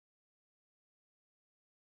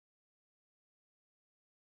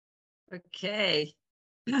Okay.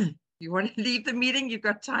 You want to leave the meeting? You've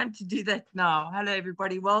got time to do that now. Hello,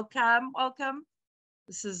 everybody. Welcome. Welcome.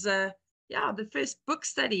 This is the first book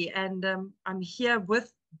study, and I'm here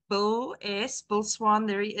with Bill Swan.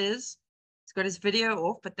 There he is. He's got his video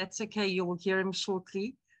off, but that's okay. You will hear him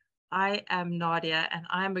shortly. I am Nadia, and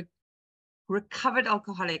I am a recovered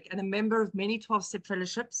alcoholic and a member of many 12-step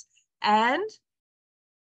fellowships, and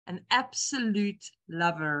an absolute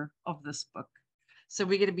lover of this book. So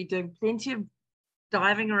we're going to be doing plenty of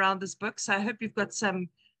diving around this book. So I hope you've got some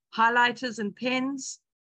highlighters and pens.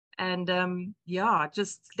 And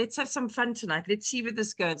just let's have some fun tonight. Let's see where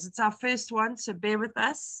this goes. It's our first one, so bear with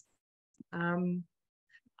us. I'm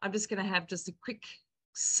just going to have just a quick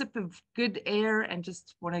sip of good air and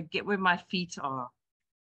just want to get where my feet are.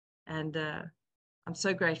 And I'm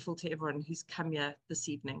so grateful to everyone who's come here this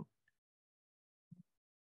evening.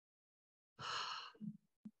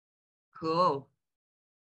 Cool.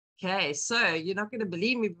 Okay, so you're not going to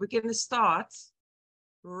believe me, but we're going to start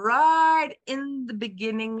right in the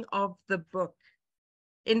beginning of the book.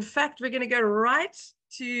 In fact, we're going to go right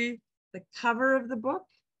to the cover of the book,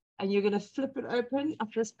 and you're going to flip it open.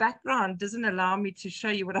 This background doesn't allow me to show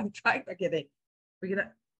you what I'm trying to get. We're going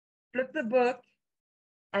to flip the book,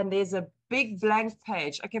 and there's a big blank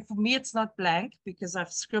page. Okay, for me, it's not blank because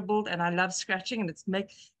I've scribbled and I love scratching, and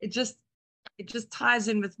it just ties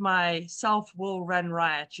in with my self-will run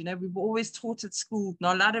riot. You know, we've always taught at school,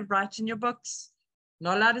 not allowed to write in your books,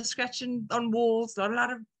 not allowed to scratch on walls, not allowed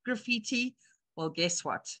to graffiti. Well, guess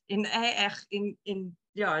what? In the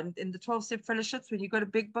 12-step fellowships, when you've got a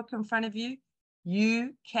big book in front of you,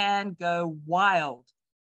 you can go wild.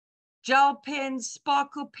 Gel pens,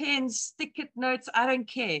 sparkle pens, stick-it notes, I don't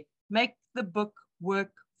care. Make the book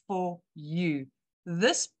work for you.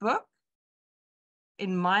 This book,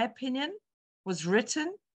 in my opinion, was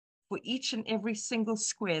written for each and every single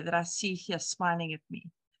square that I see here smiling at me.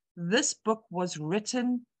 This book was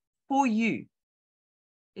written for you.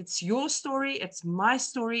 It's your story. It's my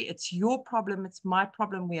story. It's your problem. It's my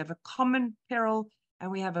problem. We have a common peril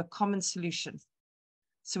and we have a common solution.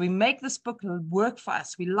 So we make this book work for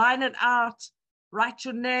us. We line it out, write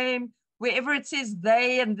your name, wherever it says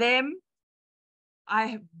they and them.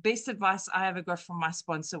 Best advice I ever got from my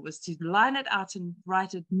sponsor was to line it out and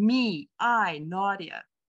write it me, I, Nadia.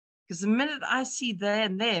 Because the minute I see they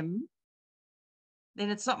and them, then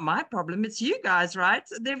it's not my problem. It's you guys, right?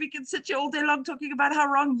 And then we can sit here all day long talking about how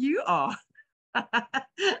wrong you are.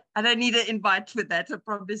 I don't need an invite for that, I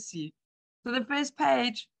promise you. So the first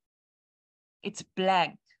page, it's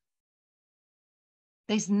blank.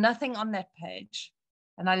 There's nothing on that page.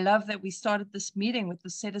 And I love that we started this meeting with the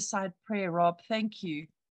set aside prayer, Rob. Thank you.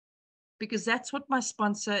 Because that's what my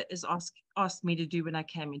sponsor is asked me to do when I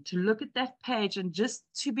came in, to look at that page and just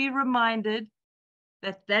to be reminded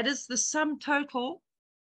that that is the sum total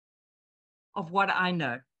of what I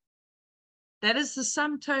know. That is the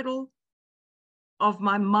sum total of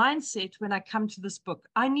my mindset when I come to this book.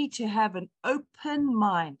 I need to have an open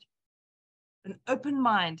mind,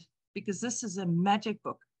 because this is a magic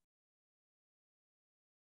book.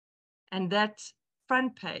 And that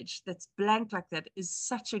front page that's blank like that is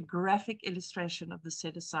such a graphic illustration of the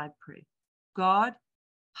set aside prayer. God,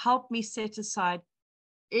 help me set aside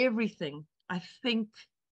everything I think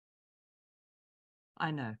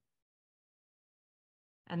I know.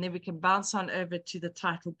 And then we can bounce on over to the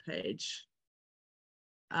title page.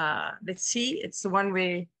 Let's see, it's the one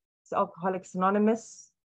where it's Alcoholics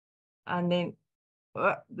Anonymous. And then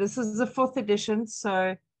this is the 4th edition,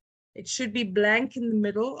 so it should be blank in the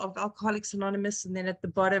middle of Alcoholics Anonymous, and then at the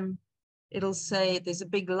bottom, it'll say, there's a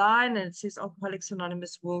big line, and it says Alcoholics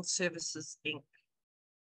Anonymous World Services, Inc.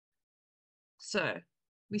 So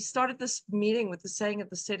we started this meeting with the saying of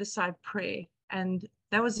the set-aside prayer, and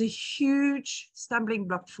that was a huge stumbling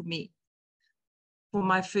block for me for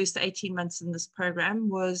my first 18 months in this program,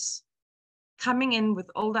 was coming in with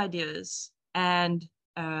old ideas, and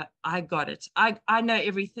I got it. I know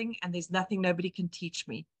everything, and there's nothing nobody can teach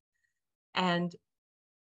me. And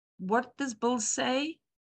what does Bill say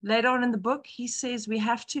later on in the book? He says we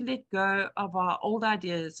have to let go of our old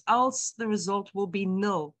ideas, else the result will be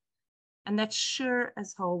nil. And that sure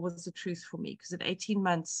as hell was the truth for me, because at 18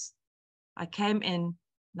 months, I came in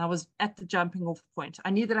and I was at the jumping off point. I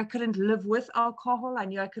knew that I couldn't live with alcohol. I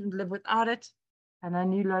knew I couldn't live without it. And I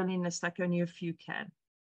knew loneliness like only a few can.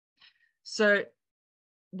 So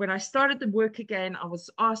when I started the work again, I was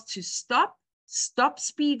asked to stop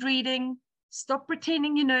speed reading, stop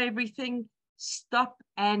pretending you know everything, stop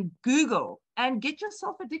and Google and get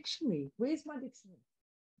yourself a dictionary. Where's my dictionary?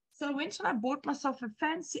 So I went and I bought myself a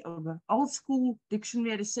fancy old school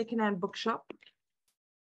dictionary at a secondhand bookshop.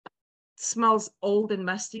 smells old and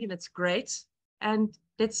musty, and it's great. And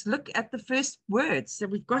let's look at the first words that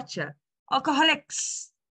we've got here.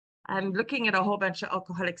 Alcoholics. I'm looking at a whole bunch of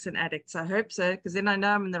alcoholics and addicts. I hope so, because then I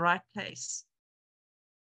know I'm in the right place.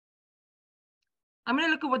 I'm going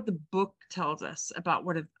to look at what the book tells us about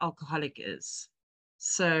what an alcoholic is.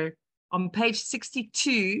 So on page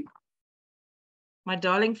 62, my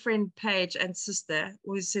darling friend Paige and sister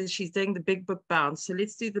always says she's doing the big book bounce. So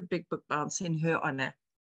let's do the big book bounce in her honor.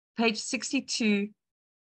 Page 62,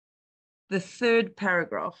 the third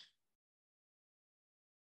paragraph.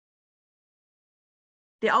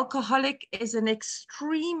 The alcoholic is an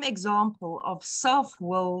extreme example of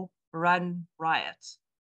self-will run riot.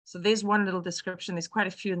 So there's one little description. There's quite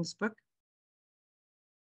a few in this book.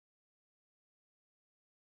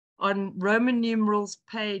 On Roman numerals,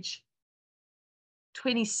 page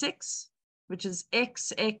 26, which is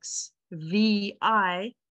XXVI,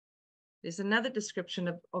 there's another description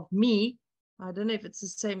of me. I don't know if it's the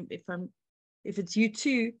same, if it's you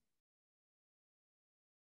too.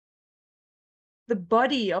 The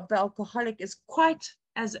body of the alcoholic is quite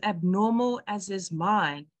as abnormal as his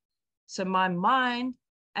mind. So my mind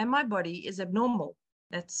and my body is abnormal.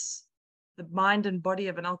 That's the mind and body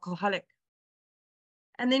of an alcoholic.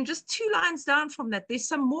 And then just 2 lines down from that, there's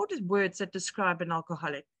some more words that describe an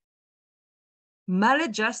alcoholic.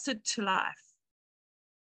 Maladjusted to life.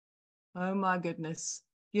 Oh my goodness.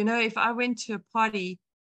 You know, if I went to a party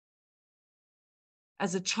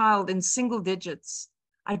as a child in single digits,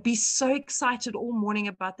 I'd be so excited all morning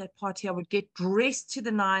about that party. I would get dressed to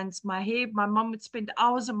the nines. My hair, my mom would spend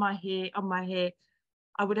hours on my hair.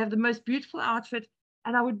 I would have the most beautiful outfit.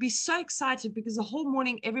 And I would be so excited because the whole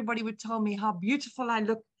morning, everybody would tell me how beautiful I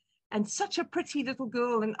look and such a pretty little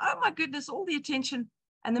girl. And oh my goodness, all the attention.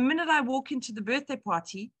 And the minute I walk into the birthday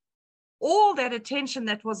party, all that attention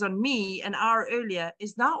that was on me an hour earlier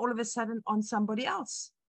is now all of a sudden on somebody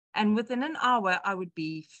else. And within an hour, I would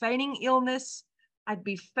be feigning illness. I'd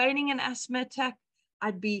be feigning an asthma attack.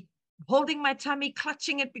 I'd be holding my tummy,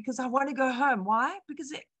 clutching it because I want to go home. Why?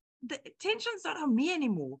 Because the attention's not on me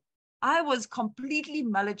anymore. I was completely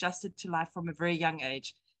maladjusted to life from a very young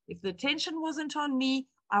age. If the attention wasn't on me,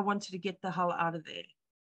 I wanted to get the hell out of there.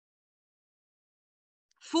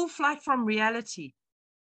 Full flight from reality.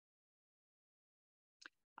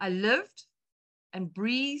 I lived and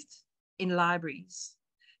breathed in libraries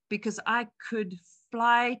because I could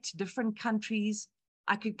fly to different countries.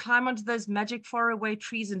 I could climb onto those magic faraway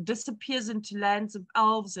trees and disappear into lands of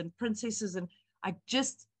elves and princesses. And I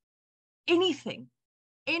just, anything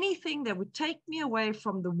that would take me away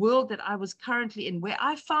from the world that I was currently in. Where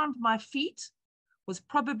I found my feet was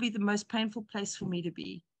probably the most painful place for me to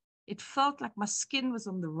be. It felt like my skin was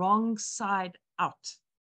on the wrong side out.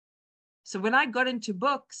 So when I got into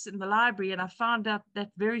books in the library, and I found out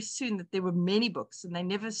that very soon that there were many books and they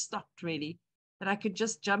never stopped really, that I could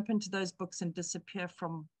just jump into those books and disappear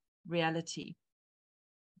from reality.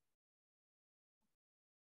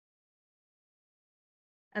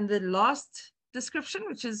 And the last description,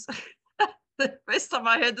 which is the first time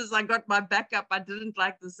I heard this, I got my back up. I didn't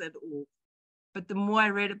like this at all. But the more I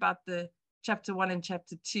read about the chapter 1 and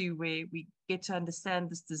chapter 2, where we get to understand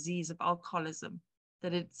this disease of alcoholism,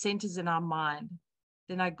 that it centers in our mind,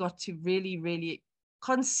 then I got to really, really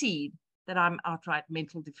concede that I'm outright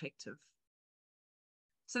mental defective.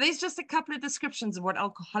 So there's just a couple of descriptions of what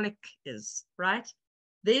alcoholic is, right?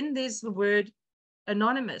 Then there's the word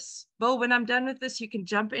anonymous. Bill, when I'm done with this, you can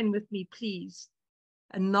jump in with me, please.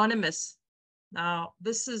 Anonymous. Now,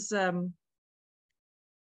 this is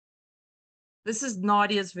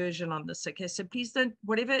Nadia's version on this, okay? So please don't,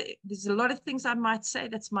 whatever, there's a lot of things I might say,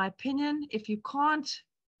 that's my opinion. If you can't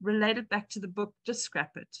relate it back to the book, just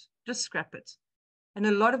scrap it. Just scrap it. And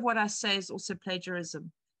a lot of what I say is also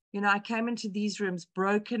plagiarism. You know, I came into these rooms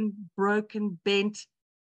broken, bent,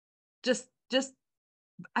 just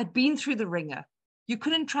I'd been through the ringer. You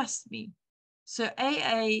couldn't trust me. So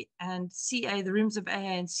AA and CA, the rooms of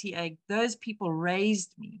AA and CA, those people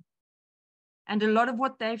raised me. And a lot of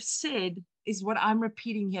what they've said is what I'm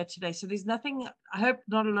repeating here today. So there's nothing, I hope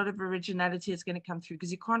not a lot of originality is going to come through,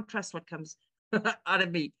 because you can't trust what comes out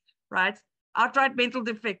of me, right? Outright mental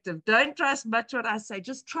defective. Don't trust much what I say.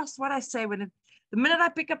 Just trust what I say. The minute I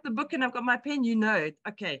pick up the book and I've got my pen, you know it.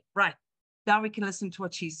 Okay, right. Now we can listen to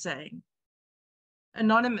what she's saying.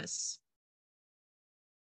 Anonymous.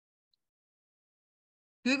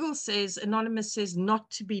 Google says, anonymous says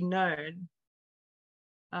not to be known.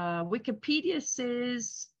 Wikipedia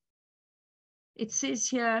says, it says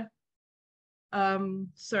here,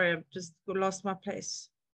 sorry, I've just lost my place.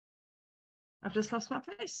 I've just lost my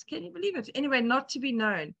place. Can you believe it? Anyway, not to be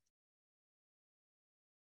known.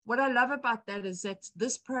 what I love about that is that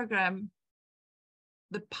this program,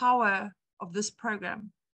 the power of this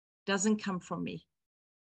program doesn't come from me.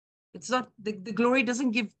 It's not, the glory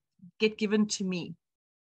doesn't get given to me.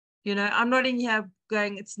 You know, I'm not in here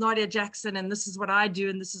going, it's Nadia Jackson and this is what I do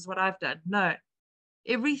and this is what I've done. No,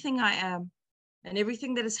 everything I am and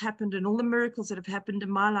everything that has happened and all the miracles that have happened in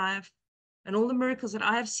my life and all the miracles that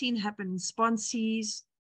I have seen happen in sponsees,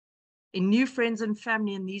 in new friends and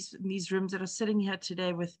family in these rooms that are sitting here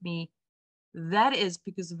today with me, that is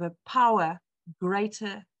because of a power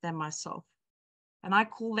greater than myself. And I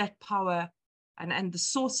call that power, and the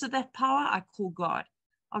source of that power, I call God.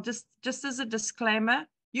 I'll just as a disclaimer,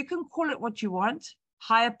 you can call it what you want,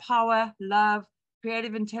 higher power, love,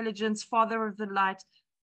 creative intelligence, father of the light.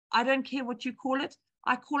 I don't care what you call it.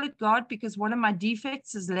 I call it God because one of my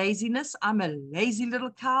defects is laziness. I'm a lazy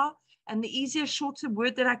little cow. And the easiest, shorter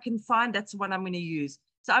word that I can find, that's the one I'm going to use.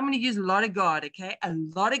 So I'm going to use a lot of God, okay? A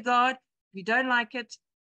lot of God. If you don't like it,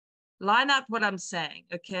 line up what I'm saying,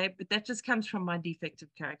 okay? But that just comes from my defective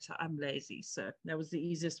character. I'm lazy. So that was the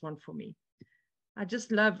easiest one for me. I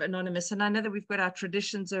just love anonymous. And I know that we've got our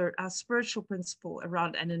traditions or our spiritual principle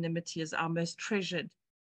around anonymity is our most treasured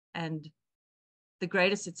and the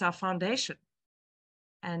greatest. It's our foundation.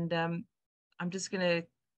 And I'm just going to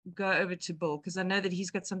go over to Bill because I know that he's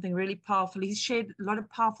got something really powerful. He's shared a lot of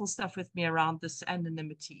powerful stuff with me around this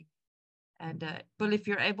anonymity. And Bill, if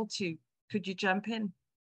you're able to, could you jump in?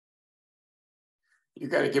 You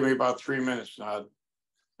got to give me about 3 minutes, Nad.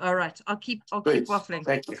 All right, I'll keep waffling.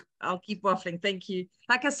 Thank you. I'll keep waffling. Thank you.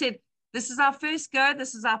 Like I said, this is our first go.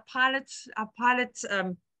 This is our pilot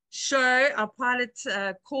show, our pilot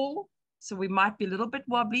call. So we might be a little bit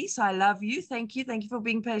wobbly. So I love you. Thank you. Thank you for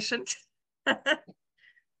being patient.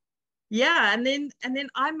 Yeah, and then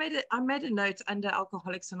I made a note under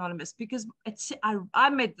Alcoholics Anonymous because I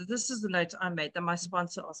made, this is the note I made that my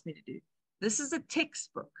sponsor asked me to do. This is a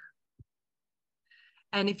textbook.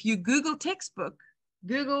 And if you Google textbook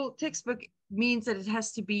means that it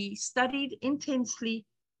has to be studied intensely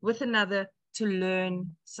with another to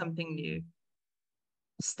learn something new.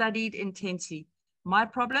 Studied intensely. My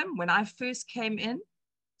problem when I first came in,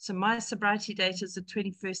 so my sobriety date is the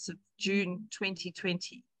 21st of June,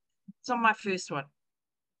 2020. It's on my first one.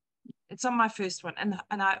 It's on my first one. And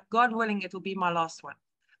God willing, it'll be my last one.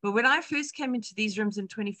 But when I first came into these rooms in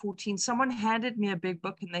 2014, someone handed me a big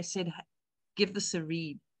book and they said, give this a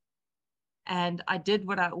read. And I did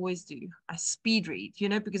what I always do. I speed read, you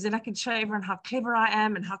know, because then I can show everyone how clever I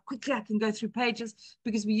am and how quickly I can go through pages,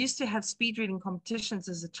 because we used to have speed reading competitions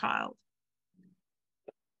as a child.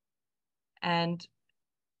 And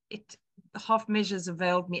half measures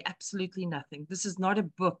availed me absolutely nothing. This is not a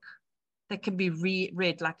book that can be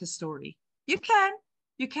read like a story. You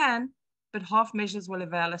can, but half measures will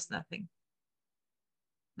avail us nothing.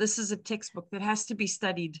 This is a textbook that has to be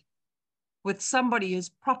studied with somebody who's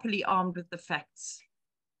properly armed with the facts.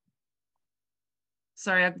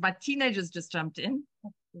 Sorry, my teenagers just jumped in.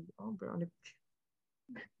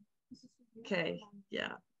 Okay,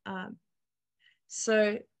 yeah.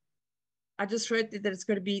 So I just wrote that it's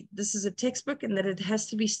going to be, this is a textbook and that it has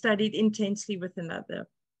to be studied intensely with another.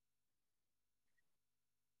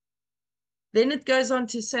 Then it goes on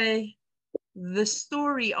to say the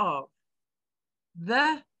story of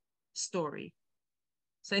the story.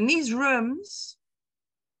 So in these rooms,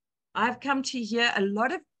 I've come to hear a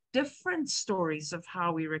lot of different stories of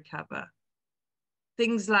how we recover.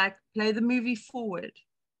 Things like play the movie forward.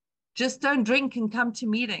 Just don't drink and come to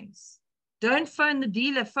meetings. Don't phone the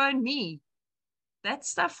dealer, phone me. That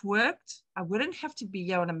stuff worked. I wouldn't have to be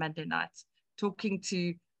here on a Monday night talking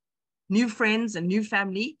to new friends and new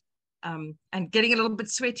family and getting a little bit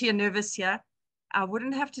sweaty and nervous here. I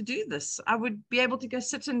wouldn't have to do this. I would be able to go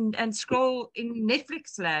sit and scroll in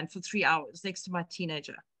Netflix land for 3 hours next to my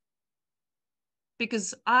teenager.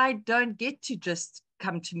 Because I don't get to just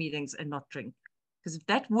come to meetings and not drink. Because if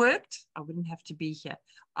that worked, I wouldn't have to be here.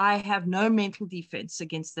 I have no mental defense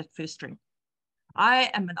against that first drink. I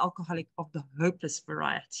am an alcoholic of the hopeless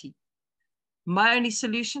variety. My only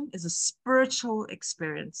solution is a spiritual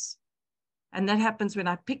experience. And that happens when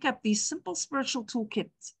I pick up these simple spiritual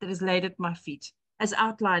toolkits that is laid at my feet, as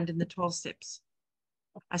outlined in the 12 steps.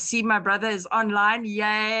 I see my brother is online.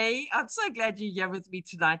 Yay. I'm so glad you're here with me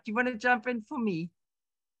tonight. Do you want to jump in for me?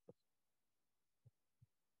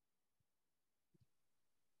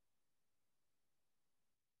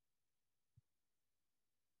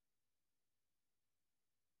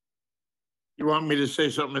 You want me to say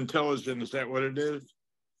something intelligent? Is that what it is?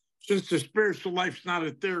 Since the spiritual life's not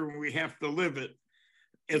a theory, we have to live it.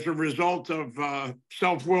 as a result of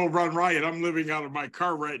self-will run riot, I'm living out of my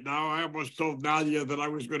car right now. I almost told Nadia that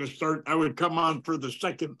I would come on for the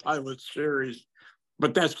second pilot series,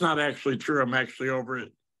 but that's not actually true. I'm actually over at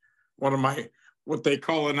one of my, what they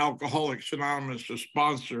call an Alcoholics Anonymous, a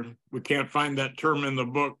sponsor. We can't find that term in the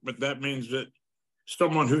book, but that means that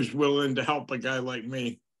someone who's willing to help a guy like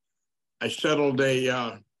me. I settled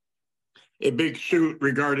a big suit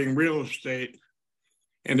regarding real estate,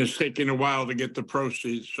 and it's taking a while to get the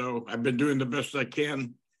proceeds. So I've been doing the best I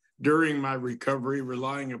can during my recovery,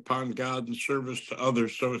 relying upon God and service to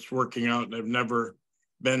others. So it's working out, and I've never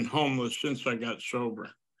been homeless since I got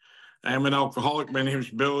sober. I am an alcoholic. My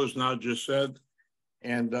name's Bill, as Nadia just said,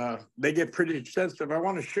 and they get pretty extensive. I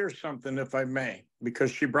want to share something, if I may,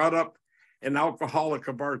 because she brought up an alcoholic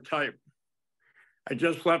of our type. I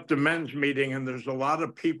just left a men's meeting, and there's a lot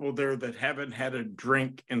of people there that haven't had a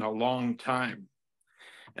drink in a long time.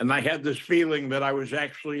 And I had this feeling that I was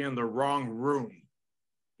actually in the wrong room.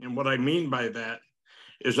 And what I mean by that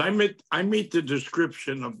is I meet the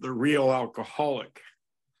description of the real alcoholic.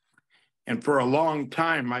 And for a long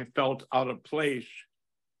time, I felt out of place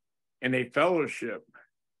in a fellowship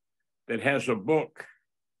that has a book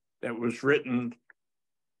that was written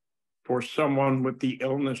for someone with the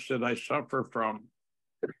illness that I suffer from.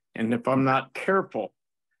 And if I'm not careful,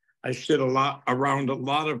 I sit around a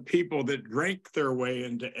lot of people that drank their way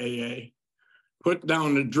into AA, put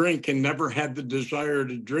down a drink and never had the desire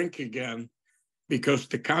to drink again because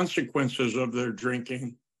the consequences of their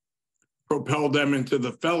drinking propelled them into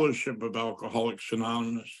the fellowship of Alcoholics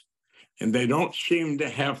Anonymous. And they don't seem to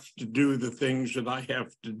have to do the things that I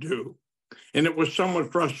have to do. And it was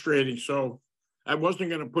somewhat frustrating. So I wasn't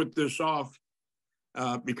going to put this off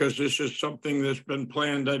because this is something that's been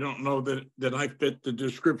planned. I don't know that I fit the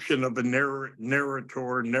description of a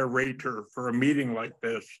narrator for a meeting like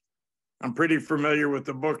this. I'm pretty familiar with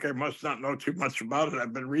the book. I must not know too much about it.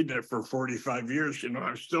 I've been reading it for 45 years.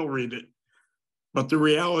 I still read it. But the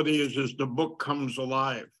reality is the book comes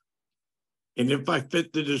alive. And if I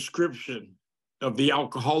fit the description of the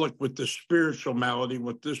alcoholic with the spiritual malady,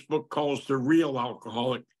 what this book calls the real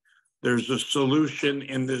alcoholic, there's a solution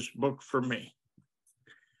in this book for me.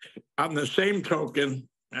 On the same token,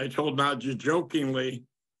 I told Nadia jokingly,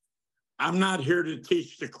 I'm not here to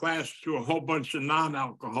teach the class to a whole bunch of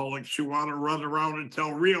non-alcoholics who want to run around and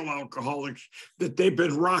tell real alcoholics that they've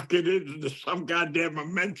been rocketed into some goddamn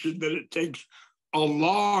dimension that it takes a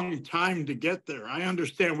long time to get there. I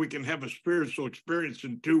understand we can have a spiritual experience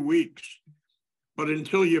in 2 weeks, but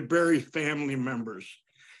until you bury family members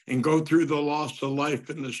and go through the loss of life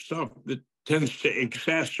and the stuff that tends to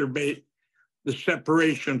exacerbate the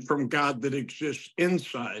separation from God that exists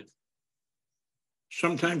inside.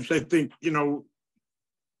 Sometimes I think, you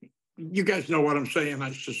guys know what I'm saying,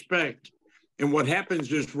 I suspect. And what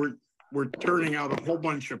happens is we're turning out a whole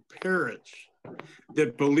bunch of parrots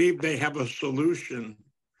that believe they have a solution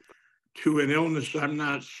to an illness I'm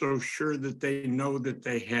not so sure that they know that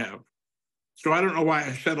they have. So I don't know why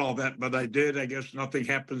I said all that, but I did. I guess nothing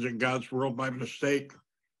happens in God's world by mistake.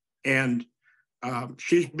 And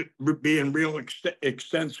she's being real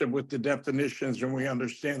extensive with the definitions, and we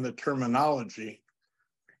understand the terminology.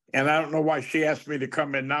 And I don't know why she asked me to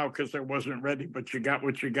come in now, because I wasn't ready, but you got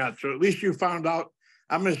what you got. So at least you found out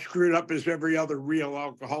I'm as screwed up as every other real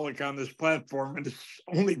alcoholic on this platform, and it's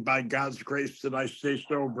only by God's grace that I stay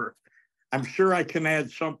sober. I'm sure I can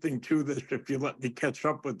add something to this if you let me catch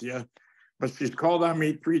up with you. But she's called on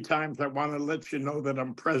me 3 times. I want to let you know that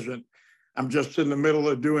I'm present. I'm just in the middle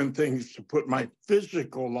of doing things to put my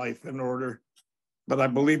physical life in order. But I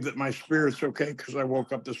believe that my spirit's okay, because I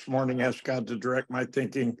woke up this morning, asked God to direct my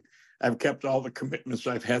thinking. I've kept all the commitments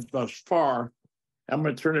I've had thus far. I'm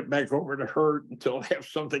going to turn it back over to her until I have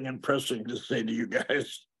something impressive to say to you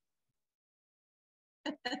guys.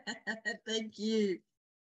 Thank you.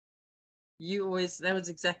 That was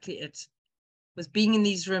exactly it. Was being in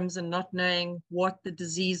these rooms and not knowing what the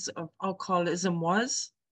disease of alcoholism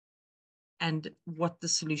was and what the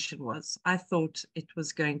solution was. I thought it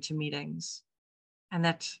was going to meetings, and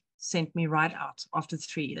that sent me right out after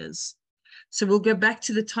 3 years. So we'll go back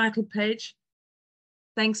to the title page.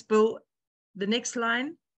 Thanks, Bill. The next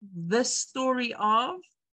line, the story of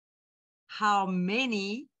how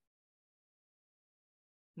many,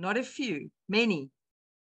 not a few, many,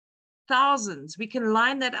 thousands, we can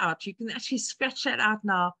line that out. You can actually scratch that out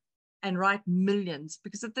now and write millions,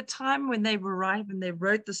 because at the time when they arrived and they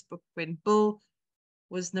wrote this book, when Bill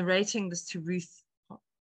was narrating this to Ruth,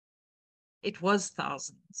 it was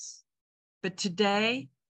thousands. But today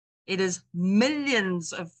it is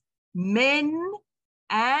millions of men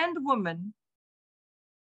and women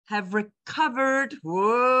have recovered,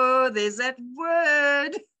 whoa, there's that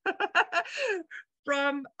word,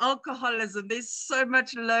 from alcoholism. There's so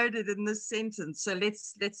much loaded in this sentence. So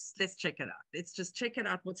let's check it out. Let's just check it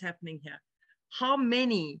out what's happening here. How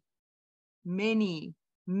many men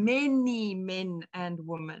and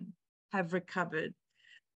women have recovered?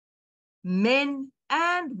 Men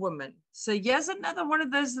and women. So here's another one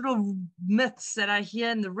of those little myths that I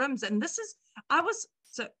hear in the rooms. And this is,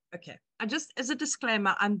 okay. I just, as a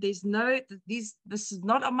disclaimer, this is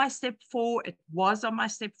not on my step 4. It was on my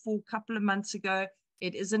step 4 a couple of months ago.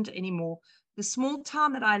 It isn't anymore. The small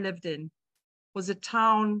town that I lived in was a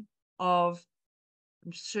town of,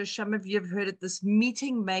 I'm sure some of you have heard it, this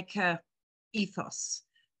meeting maker ethos.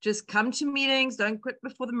 Just come to meetings, don't quit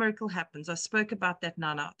before the miracle happens. I spoke about that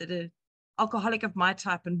now, that an alcoholic of my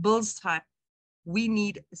type and Bill's type, we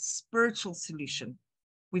need a spiritual solution.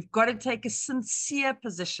 We've got to take a sincere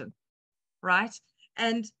position, right?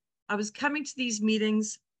 And I was coming to these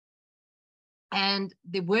meetings and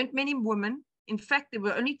there weren't many women. In fact, there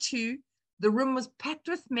were only 2. The room was packed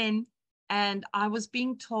with men, and I was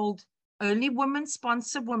being told only women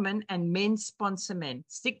sponsor women and men sponsor men.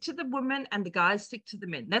 Stick to the women and the guys stick to the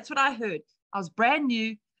men. That's what I heard. I was brand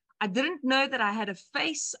new. I didn't know that I had a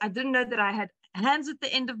face. I didn't know that I had hands at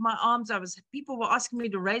the end of my arms. People were asking me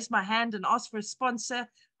to raise my hand and ask for a sponsor.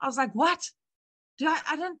 I was like, what? Oh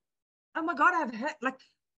my God,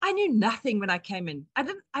 I knew nothing when I came in. I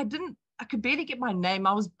could barely get my name.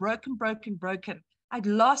 I was broken. I'd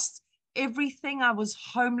lost everything. I was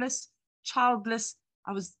homeless, childless.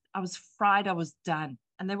 I was fried. I was done.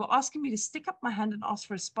 And they were asking me to stick up my hand and ask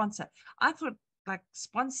for a sponsor. I thought, like,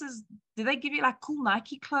 sponsors, do they give you like cool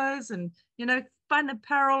Nike clothes and, fun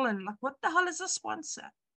apparel? And like, what the hell is a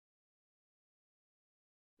sponsor?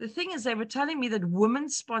 The thing is, they were telling me that women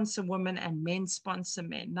sponsor women and men sponsor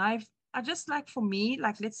men. Now, I just, like, for me,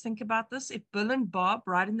 like, let's think about this. If Bill and Bob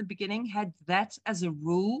right in the beginning had that as a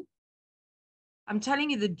rule, I'm telling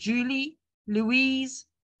you that Julie, Louise,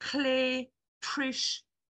 Claire, Trish,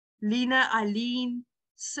 Lena, Eileen,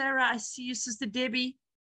 Sarah, I see you, Sister Debbie,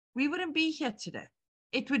 we wouldn't be here today.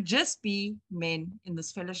 It would just be men in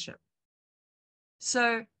this fellowship.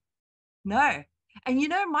 So, no.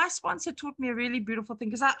 And, my sponsor taught me a really beautiful thing,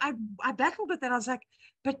 because I battled with that. I was like,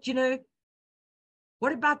 but,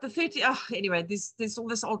 what about the 30? Oh, anyway, there's all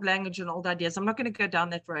this old language and old ideas. I'm not going to go down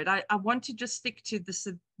that road. I want to just stick to this.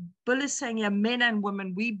 Bill is saying, yeah, men and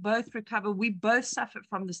women, we both recover. We both suffer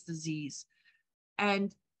from this disease.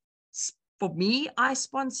 And for me, I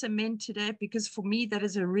sponsor men today because for me, that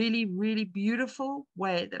is a really, really beautiful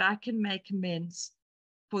way that I can make amends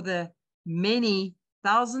for the many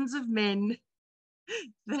thousands of men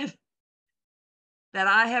that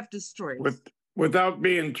I have destroyed. Without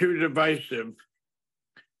being too divisive,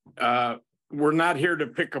 we're not here to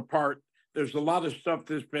pick apart. There's a lot of stuff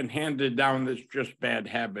that's been handed down that's just bad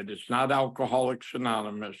habit. It's not Alcoholics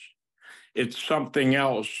Anonymous. It's something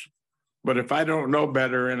else. But if I don't know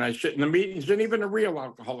better and I sit in the meetings, and even a real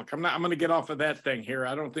alcoholic, I'm going to get off of that thing here.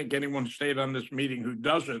 I don't think anyone stayed on this meeting who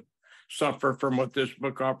doesn't suffer from what this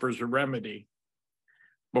book offers a remedy.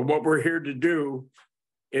 But what we're here to do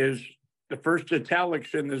is, the first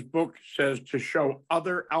italics in this book says, to show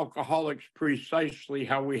other alcoholics precisely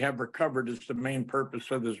how we have recovered is the main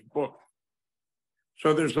purpose of this book.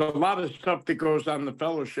 So there's a lot of stuff that goes on the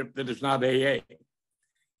fellowship that is not AA.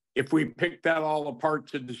 If we pick that all apart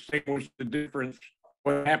to distinguish the difference,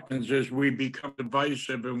 what happens is we become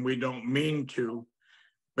divisive, and we don't mean to.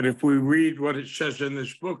 But if we read what it says in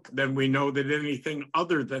this book, then we know that anything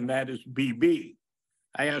other than that is BB.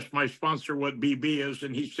 I asked my sponsor what BB is,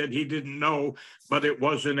 and he said he didn't know, but it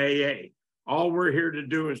wasn't AA. All we're here to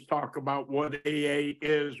do is talk about what AA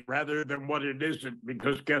is rather than what it isn't,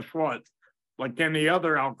 because guess what? Like any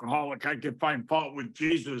other alcoholic, I could find fault with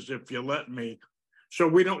Jesus if you let me. So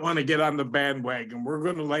we don't want to get on the bandwagon. We're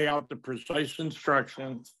going to lay out the precise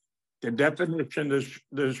instructions, the definition, the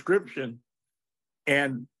description.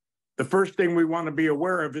 And the first thing we want to be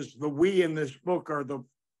aware of is the we in this book are the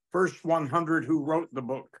first 100 who wrote the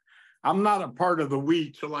book. I'm not a part of the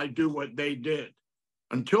we till I do what they did.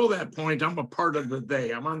 Until that point, I'm a part of the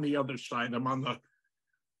they. I'm on the other side. I'm on the,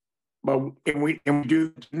 and we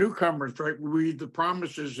do newcomers, right? We read the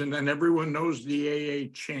promises, and then everyone knows the AA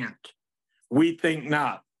chant. We think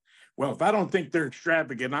not. Well, if I don't think they're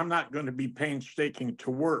extravagant, I'm not going to be painstaking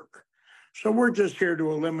to work. So we're just here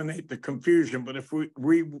to eliminate the confusion. But if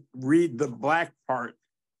we read the black part,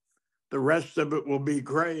 the rest of it will be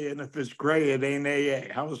gray. And if it's gray, it ain't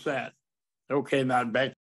AA. How's that? Okay, not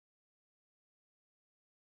back.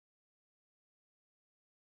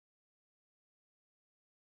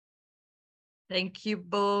 Thank you,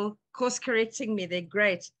 Bill. Course correcting me. They're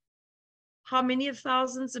great. How many of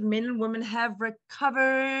thousands of men and women have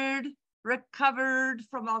recovered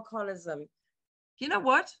from alcoholism? You know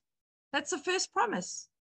what? That's the first promise.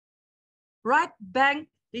 Right, bang.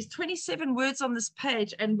 There's 27 words on this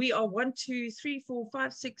page, and we are 1, 2, 3, 4,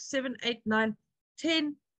 5, 6, 7, 8, 9,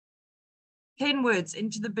 10 words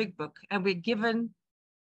into the big book, and we're given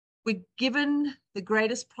the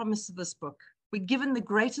greatest promise of this book. We're given the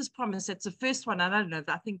greatest promise. That's the first one. I don't know.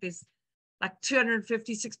 I think there's like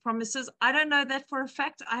 256 promises. I don't know that for a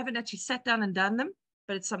fact. I haven't actually sat down and done them,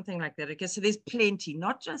 but it's something like that. Okay, so there's plenty,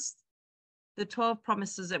 not just the 12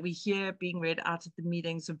 promises that we hear being read out at the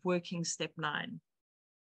meetings of working step 9.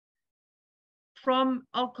 From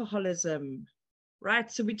alcoholism, right?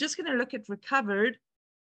 So we're just going to look at recovered.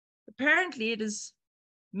 Apparently, it is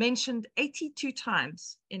mentioned 82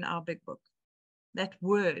 times in our big book. That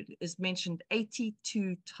word is mentioned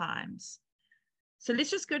 82 times. So let's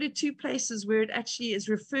just go to 2 places where it actually is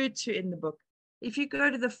referred to in the book. If you go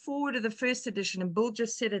to the forward of the first edition, and Bill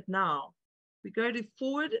just said it now, we go to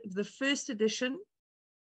forward of the first edition,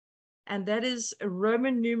 and that is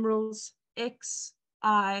Roman numerals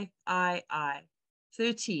XIII,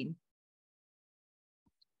 13.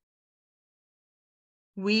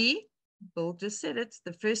 We, Bill just said it,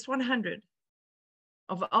 the first 100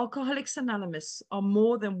 of Alcoholics Anonymous are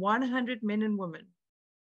more than 100 men and women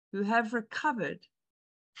who have recovered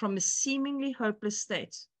from a seemingly hopeless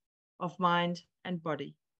state of mind and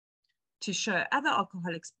body, to show other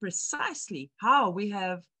alcoholics precisely how we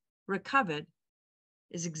have recovered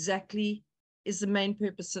is the main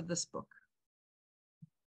purpose of this book.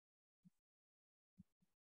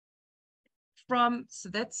 And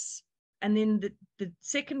then the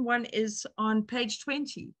second one is on page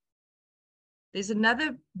 20. There's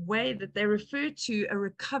another way that they refer to a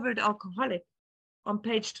recovered alcoholic. On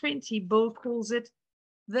page 20, Bill calls it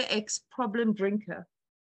the ex-problem drinker.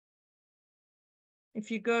 If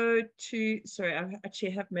you go to, sorry, I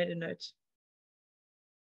actually have made a note.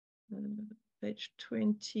 Page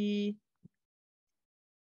 20.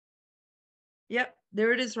 Yep,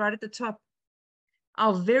 there it is right at the top.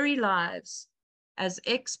 Our very lives as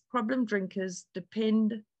ex-problem drinkers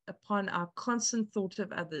depend upon our constant thought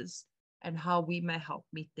of others and how we may help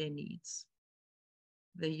meet their needs.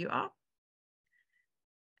 There you are.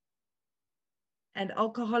 And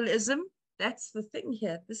alcoholism, that's the thing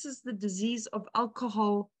here. This is the disease of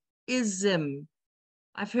alcoholism.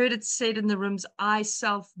 I've heard it said in the rooms, I,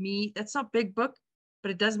 self, me. That's not big book,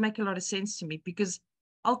 but it does make a lot of sense to me, because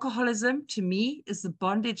alcoholism to me is the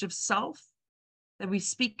bondage of self that we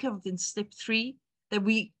speak of in step 3, that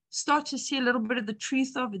we start to see a little bit of the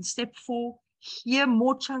truth of in step 4, hear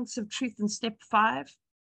more chunks of truth in step 5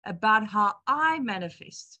 about how I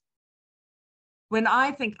manifest when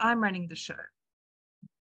I think I'm running the show.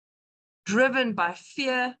 Driven by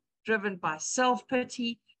fear, driven by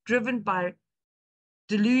self-pity, driven by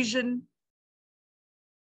delusion,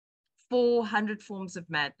 400 forms of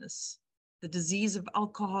madness, the disease of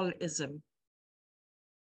alcoholism.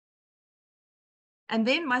 And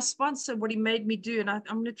then my sponsor, what he made me do, and I'm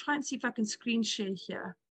going to try and see if I can screen share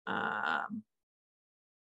here.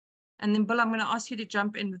 And then, Bill, I'm going to ask you to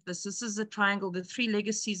jump in with this. This is the triangle, the 3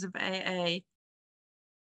 legacies of AA.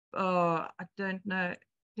 Oh, I don't know.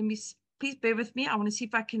 Please bear with me. I want to see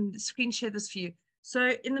if I can screen share this for you.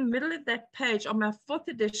 So in the middle of that page, on my 4th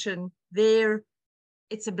edition, there,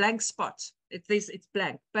 it's a blank spot. It's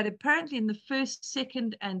blank. But apparently in the 1st,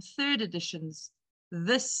 2nd, and 3rd editions,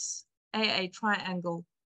 this AA triangle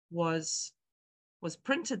was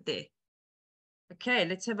printed there. Okay,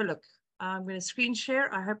 let's have a look. I'm going to screen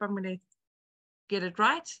share. I hope I'm going to get it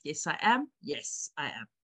right. Yes, I am. Yes, I am.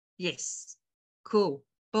 Yes. Cool.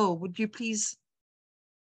 Bill, would you please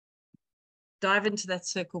dive into that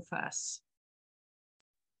circle for us?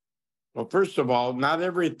 Well, first of all, not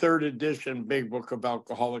every 3rd edition Big Book of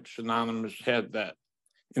Alcoholics Anonymous had that.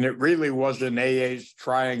 And it really wasn't AA's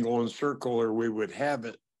triangle and circle, or we would have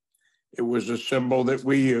it. It was a symbol that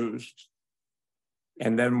we used.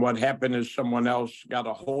 And then what happened is someone else got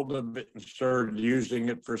a hold of it and started using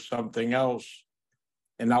it for something else.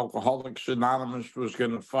 And Alcoholics Anonymous was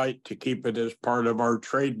going to fight to keep it as part of our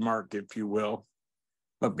trademark, if you will.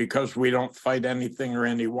 But because we don't fight anything or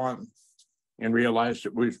anyone, and realized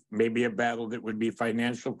it was maybe a battle that would be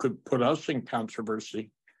financial, could put us in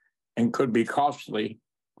controversy, and could be costly,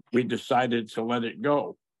 we decided to let it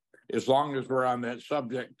go. As long as we're on that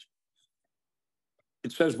subject,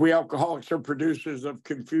 it says we alcoholics are producers of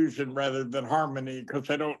confusion rather than harmony,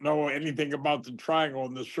 because I don't know anything about the triangle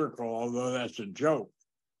and the circle, although that's a joke.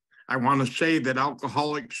 I want to say that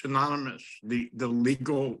Alcoholics Anonymous, the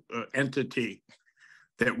legal entity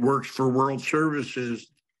that works for World Services,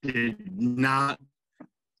 did not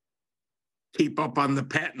keep up on the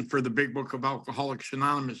patent for the Big Book of Alcoholics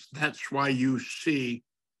Anonymous. That's why you see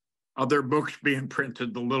other books being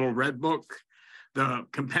printed, the little red book, the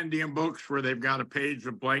compendium books where they've got a page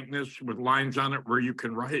of blankness with lines on it where you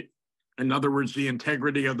can write. In other words, the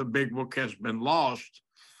integrity of the big book has been lost.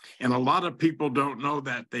 And a lot of people don't know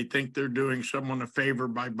that. They think they're doing someone a favor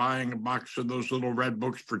by buying a box of those little red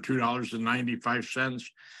books for $2.95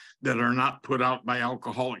 that are not put out by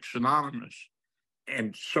Alcoholics Anonymous.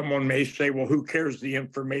 And someone may say, well, who cares? The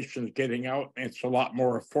information is getting out. It's a lot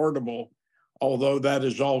more affordable. Although that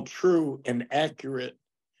is all true and accurate,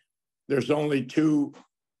 there's only two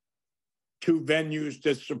venues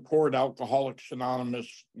that support Alcoholics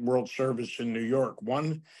Anonymous World Service in New York.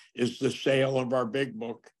 One is the sale of our big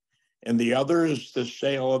book, and the other is the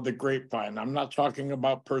sale of the grapevine. I'm not talking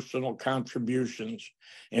about personal contributions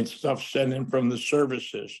and stuff sent in from the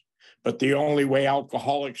services, but the only way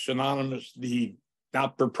Alcoholics Anonymous, the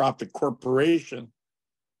not-for-profit corporation,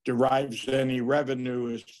 derives any revenue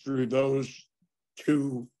is through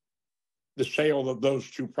the sale of those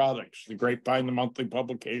two products, the grapevine, the monthly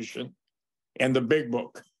publication, and the big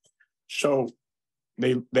book. So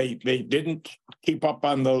they didn't keep up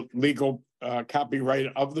on the legal copyright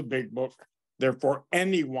of the big book. Therefore,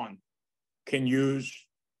 anyone can use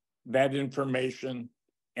that information,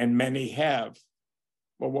 and many have.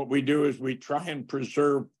 But what we do is we try and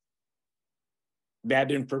preserve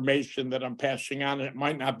that information that I'm passing on. It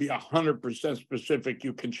might not be 100% specific.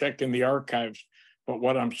 You can check in the archives. But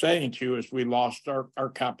what I'm saying to you is we lost our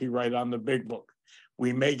copyright on the big book.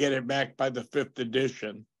 We may get it back by the 5th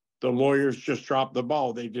edition. The lawyers just dropped the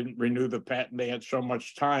ball. They didn't renew the patent. They had so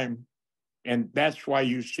much time. And that's why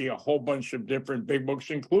you see a whole bunch of different big books,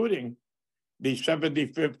 including the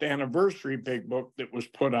 75th anniversary big book that was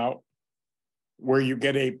put out, where you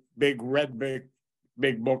get a big red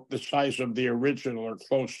big book the size of the original or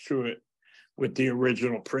close to it, with the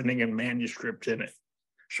original printing and manuscript in it.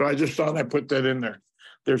 So I just thought I'd put that in there.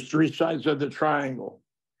 There's 3 sides of the triangle: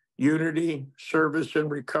 unity, service, and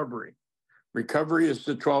recovery. Recovery is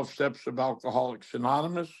the 12 steps of Alcoholics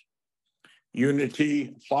Anonymous.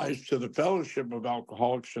 Unity applies to the fellowship of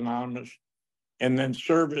Alcoholics Anonymous. And then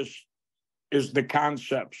service is the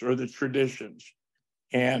concepts or the traditions.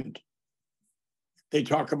 And they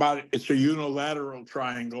talk about it, it's a unilateral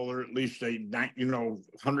triangle, or at least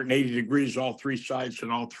 180 degrees, all 3 sides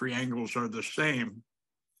and all 3 angles are the same.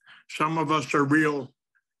 Some of us are real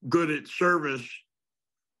good at service,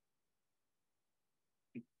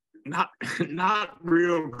 not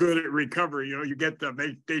real good at recovery. You get them,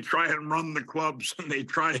 they try and run the clubs, and they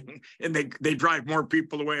drive more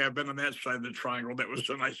people away. I've been on that side of the triangle. That was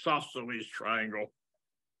an isosceles triangle.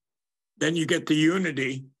 Then you get the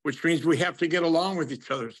unity, which means we have to get along with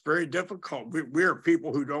each other. It's very difficult. We are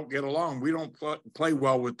people who don't get along. We don't play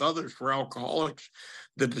well with others. For alcoholics,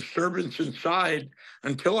 the disturbance inside,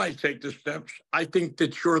 until I take the steps, I think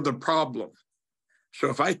that you're the problem.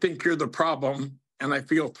 So if I think you're the problem and I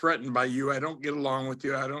feel threatened by you, I don't get along with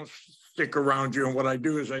you. I don't stick around you. And what I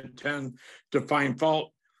do is I tend to find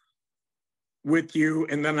fault with you.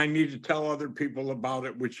 And then I need to tell other people about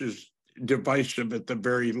it, which is divisive at the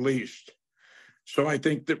very least. So I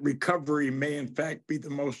think that recovery may in fact be the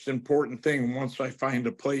most important thing once I find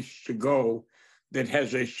a place to go that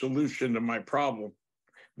has a solution to my problem.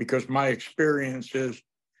 Because my experience is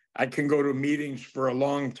I can go to meetings for a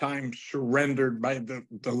long time surrendered by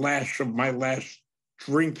the lash of my last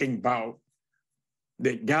drinking bout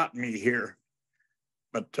that got me here.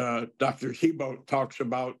 But Dr. Thiebaud talks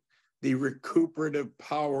about the recuperative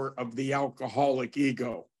power of the alcoholic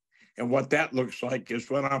ego. And what that looks like is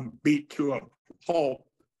when I'm beat to a pulp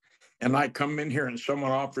and I come in here and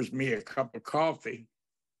someone offers me a cup of coffee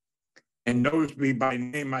and knows me by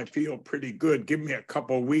name, I feel pretty good. Give me a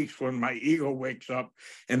couple of weeks when my ego wakes up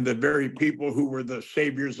and the very people who were the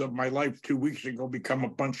saviors of my life 2 weeks ago become a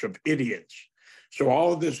bunch of idiots. So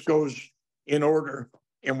all of this goes in order.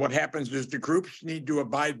 And what happens is the groups need to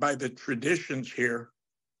abide by the traditions here,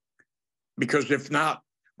 because if not,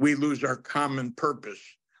 we lose our common purpose,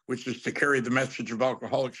 which is to carry the message of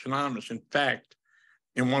Alcoholics Anonymous. In fact,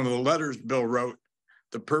 in one of the letters Bill wrote,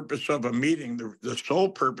 the purpose of a meeting, the sole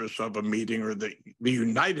purpose of a meeting, or the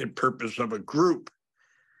united purpose of a group,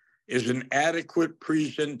 is an adequate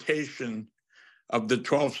presentation of the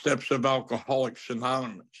 12 steps of Alcoholics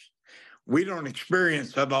Anonymous. We don't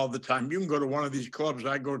experience that all the time. You can go to one of these clubs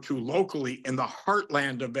I go to locally in the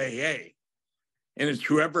heartland of AA, and it's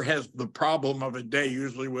whoever has the problem of a day,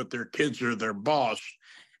 usually with their kids or their boss,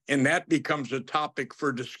 And that becomes a topic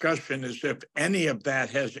for discussion, as if any of that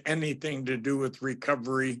has anything to do with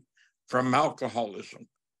recovery from alcoholism.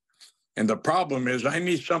 And the problem is I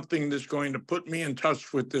need something that's going to put me in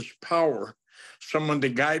touch with this power, someone to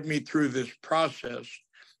guide me through this process,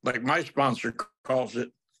 like my sponsor calls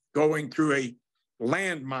it, going through a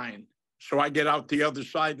landmine. So I get out the other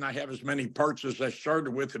side and I have as many parts as I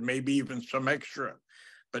started with and maybe even some extra,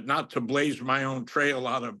 but not to blaze my own trail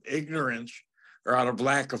out of ignorance or out of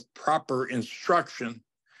lack of proper instruction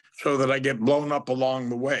so that I get blown up along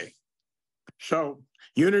the way. So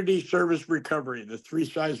unity, service, recovery, the three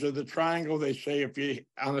sides of the triangle. They say if you're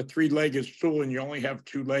on a three-legged stool and you only have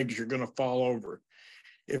two legs, you're going to fall over.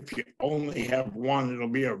 If you only have one, it'll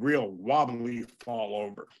be a real wobbly fall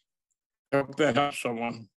over. I hope that helps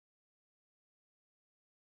someone.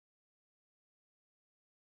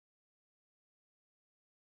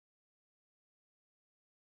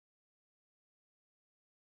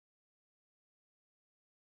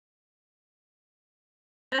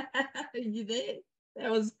 You there?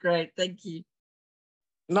 That was great. Thank you.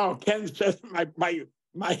 No, Ken says my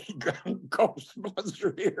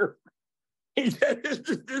co-sponsor here. He said,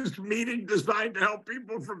 this meeting designed to help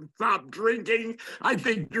people from stop drinking. I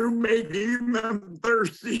think you're making them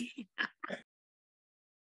thirsty.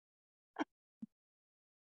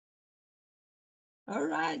 All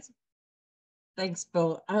right. Thanks,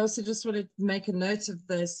 Bill. I also just wanted to make a note of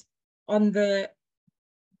this on the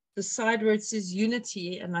side where it says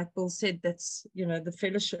unity, and like Bill said, that's, you know, the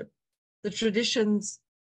fellowship. The traditions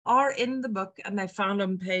are in the book, and they found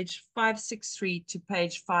on page 563 to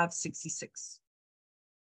page 566.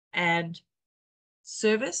 And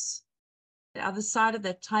service, the other side of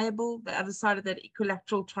that table, the other side of that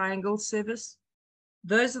equilateral triangle, service,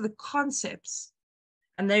 those are the concepts,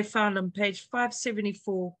 and they found on page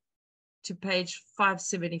 574 to page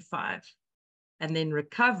 575. And then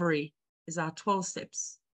recovery is our 12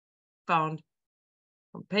 steps, found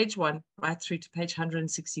from page 1 right through to page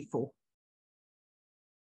 164.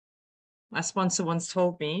 My sponsor once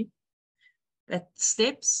told me that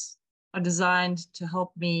steps are designed to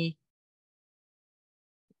help me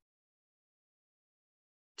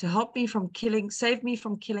from killing, save me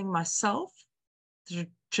from killing myself. The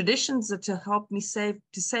traditions are to help me save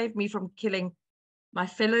me from killing my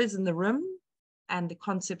fellows in the room, and the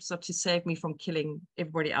concepts are to save me from killing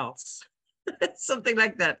everybody else. Something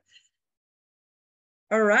like that.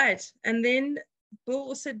 All right. And then Bill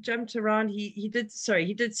also jumped around. He did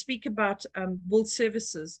speak about world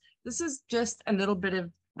services. This is just a little bit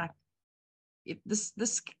of like,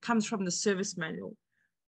 this comes from the service manual.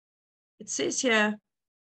 It says here,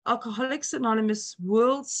 Alcoholics Anonymous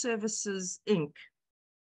World Services, Inc.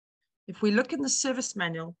 If we look in the service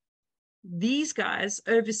manual, these guys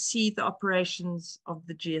oversee the operations of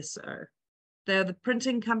the GSO. They're the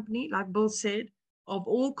printing company, like Bill said, of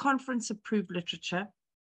all conference-approved literature,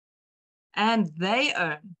 and they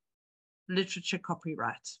own literature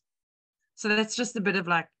copyright. So that's just a bit of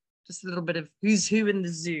like, just a little bit of who's who in the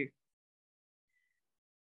zoo.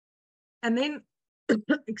 And then,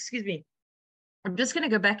 excuse me, I'm just going to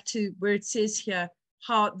go back to where it says here,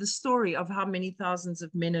 how the story of how many thousands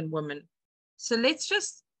of men and women. So let's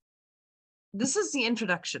just, this is the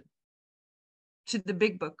introduction to the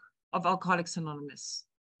big book of Alcoholics Anonymous.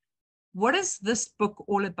 What is this book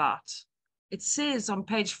all about? It says on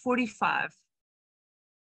page 45,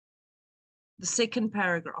 the second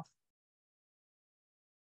paragraph,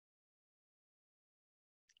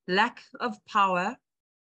 lack of power,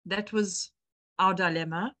 that was our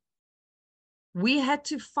dilemma. We had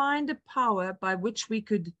to find a power by which we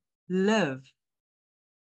could live.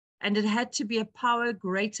 And it had to be a power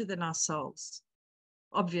greater than ourselves,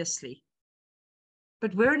 obviously.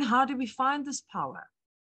 But where and how do we find this power?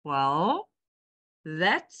 Well,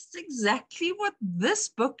 that's exactly what this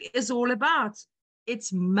book is all about.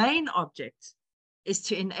 Its main object is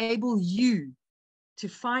to enable you to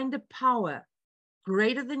find a power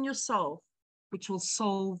greater than yourself, which will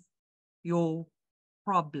solve your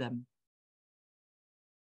problem.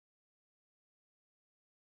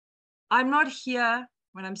 I'm not here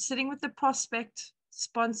when I'm sitting with the prospect,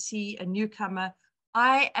 sponsee, a newcomer.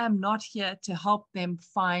 I am not here to help them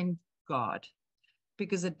find God,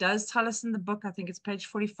 because it does tell us in the book, I think it's page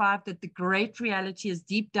 45, that the great reality is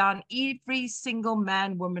deep down every single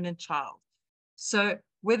man, woman, and child. So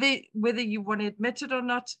whether you want to admit it or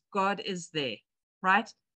not, God is there, right?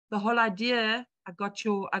 The whole idea, I got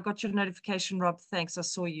your notification, Rob, thanks, I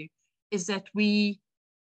saw you, is that we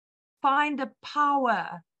find a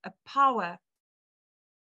power.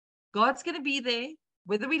 God's going to be there,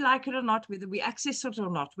 whether we like it or not, whether we access it or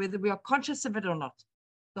not, whether we are conscious of it or not.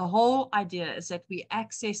 The whole idea is that we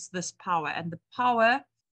access this power, and the power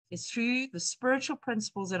is through the spiritual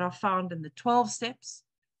principles that are found in the 12 steps,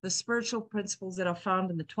 the spiritual principles that are found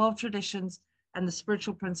in the 12 traditions, and the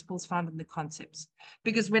spiritual principles found in the concepts.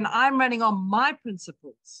 Because when I'm running on my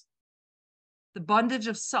principles, the bondage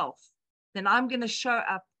of self, then I'm going to show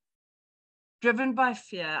up driven by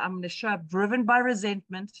fear. I'm going to show up driven by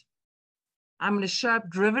resentment. I'm going to show up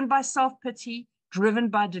driven by self-pity, driven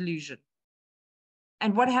by delusion.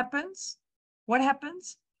 And what happens? What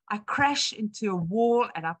happens? I crash into a wall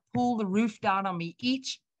and I pull the roof down on me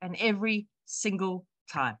each and every single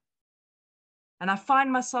time. And I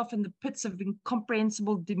find myself in the pits of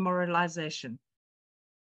incomprehensible demoralization.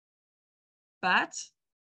 But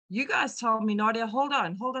you guys told me, Nadia, hold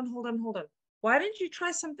on. Why didn't you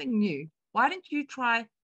try something new? Why didn't you try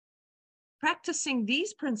practicing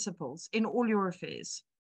these principles in all your affairs?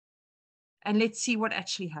 And let's see what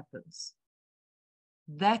actually happens.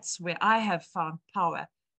 That's where I have found power,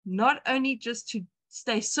 not only just to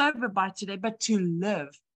stay sober by today, but to live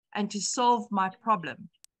and to solve my problem.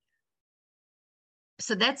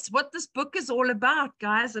 So that's what this book is all about,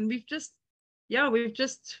 guys. And we've just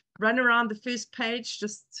run around the first page.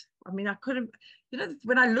 I couldn't,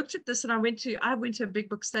 when I looked at this and I went to a big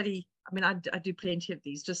book study. I do plenty of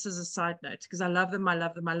these just as a side note, because I love them. I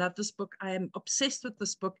love this book. I am obsessed with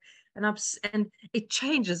this book, and it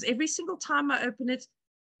changes every single time I open it.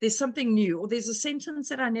 There's something new, or there's a sentence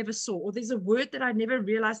that I never saw, or there's a word that I never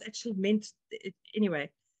realized actually meant it anyway.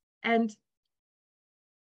 And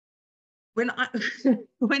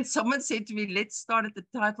when someone said to me, let's start at the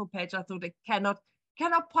title page, I thought it cannot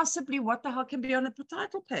possibly, what the hell can be on the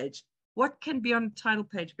title page? What can be on the title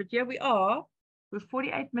page? But here we are, we're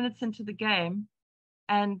 48 minutes into the game,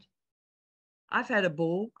 and I've had a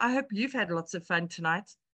ball. I hope you've had lots of fun tonight.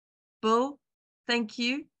 Bill, thank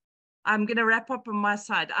you. I'm going to wrap up on my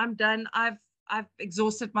side. I'm done. I've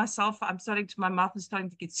exhausted myself. My mouth is starting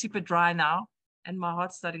to get super dry now, and my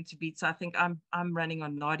heart's starting to beat. So I think I'm running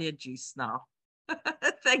on Nadia juice now.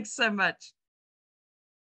 Thanks so much.